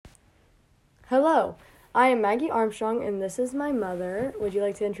Hello, I am Maggie Armstrong, and this is my mother. Would you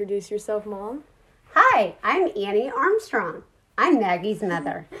like to introduce yourself, Mom? Hi, I'm Annie Armstrong. I'm Maggie's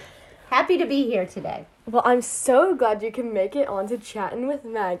mother. Happy to be here today. Well, I'm so glad you can make it on to Chatting with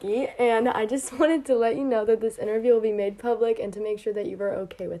Maggie, and I just wanted to let you know that this interview will be made public and to make sure that you are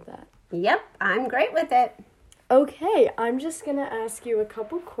okay with that. Yep, I'm great with it. Okay, I'm just going to ask you a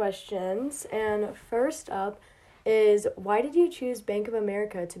couple questions, and first up is, why did you choose Bank of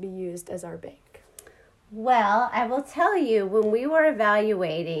America to be used as our bank? Well, I will tell you, when we were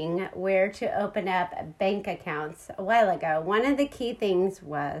evaluating where to open up bank accounts a while ago, one of the key things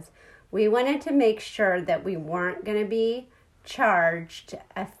was we wanted to make sure that we weren't going to be charged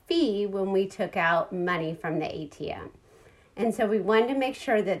a fee when we took out money from the ATM. And so we wanted to make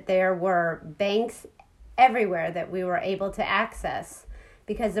sure that there were banks everywhere that we were able to access.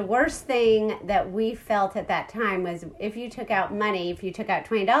 Because the worst thing that we felt at that time was if you took out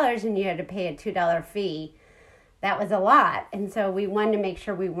 $20 and you had to pay a $2 fee, that was a lot. And so we wanted to make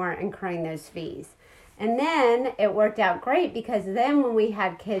sure we weren't incurring those fees. And then it worked out great because then when we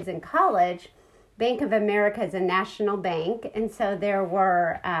had kids in college, Bank of America is a national bank. And so there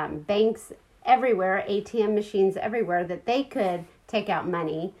were banks everywhere, ATM machines everywhere that they could take out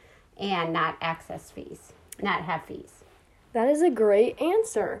money and not have fees. That is a great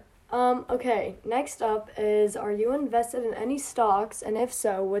answer. Okay, next up is, are you invested in any stocks? And if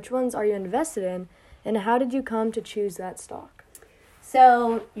so, which ones are you invested in? And how did you come to choose that stock?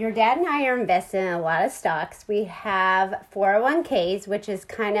 So your dad and I are invested in a lot of stocks. We have 401ks, which is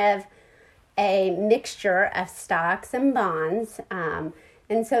kind of a mixture of stocks and bonds.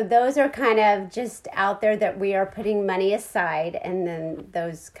 And so those are kind of just out there that we are putting money aside, and then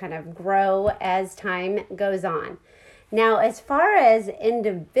those kind of grow as time goes on. Now, as far as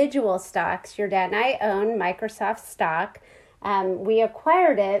individual stocks, your dad and I own Microsoft stock. We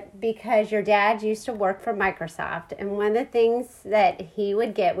acquired it because your dad used to work for Microsoft, and one of the things that he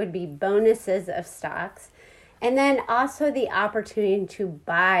would get would be bonuses of stocks, and then also the opportunity to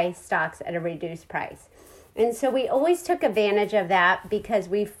buy stocks at a reduced price. And so we always took advantage of that because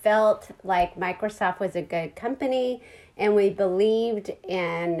we felt like Microsoft was a good company, and we believed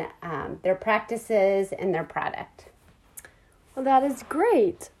in their practices and their product. Well, that is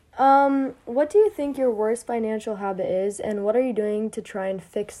great. What do you think your worst financial habit is, and what are you doing to try and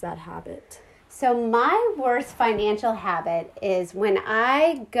fix that habit? So my worst financial habit is when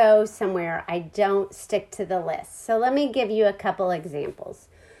I go somewhere, I don't stick to the list. So let me give you a couple examples.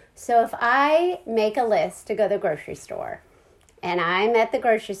 So if I make a list to go to the grocery store, and I'm at the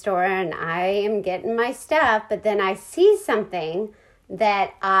grocery store and I am getting my stuff, but then I see something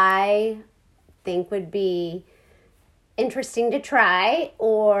that I think would be interesting to try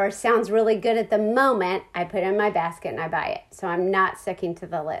or sounds really good at the moment, I put it in my basket and I buy it. So I'm not sticking to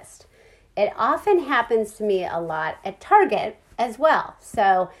the list. It often happens to me a lot at Target as well.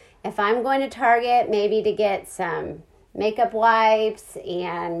 So if I'm going to Target, maybe to get some makeup wipes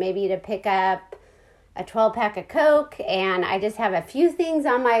and maybe to pick up a 12-pack of Coke, and I just have a few things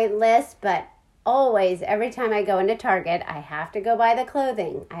on my list, but always, every time I go into Target, I have to go buy the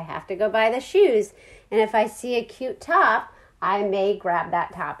clothing. I have to go buy the shoes. And if I see a cute top, I may grab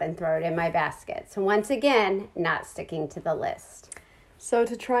that top and throw it in my basket. So once again, not sticking to the list. So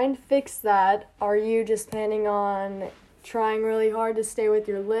to try and fix that, are you just planning on trying really hard to stay with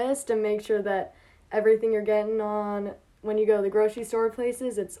your list and make sure that everything you're getting on when you go to the grocery store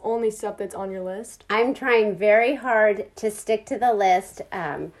places, it's only stuff that's on your list? I'm trying very hard to stick to the list,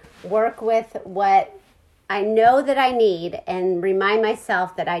 work with what I know that I need, and remind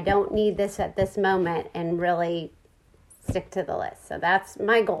myself that I don't need this at this moment, and really stick to the list. So that's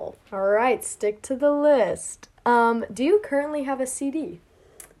my goal. All right, stick to the list. Do you currently have a CD?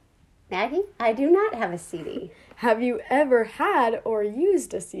 Maggie, I do not have a CD. Have you ever had or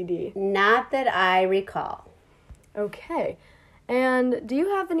used a CD? Not that I recall. Okay. And do you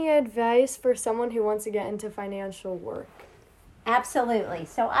have any advice for someone who wants to get into financial work? Absolutely.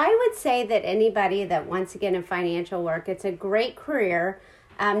 So I would say that anybody that wants to get in financial work, it's a great career,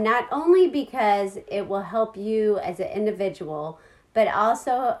 not only because it will help you as an individual, but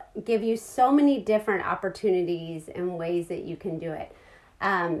also give you so many different opportunities and ways that you can do it.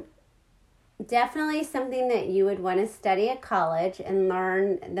 Definitely something that you would want to study at college and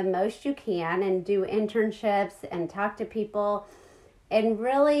learn the most you can and do internships and talk to people and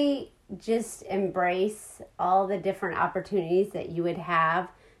really just embrace all the different opportunities that you would have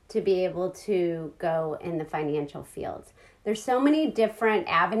to be able to go in the financial fields. There's so many different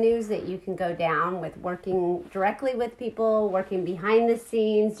avenues that you can go down with working directly with people, working behind the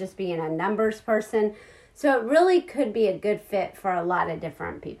scenes, just being a numbers person. So it really could be a good fit for a lot of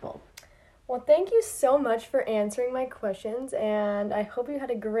different people. Well, thank you so much for answering my questions, and I hope you had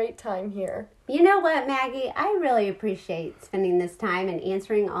a great time here. You know what, Maggie? I really appreciate spending this time and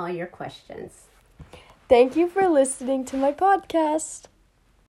answering all your questions. Thank you for listening to my podcast.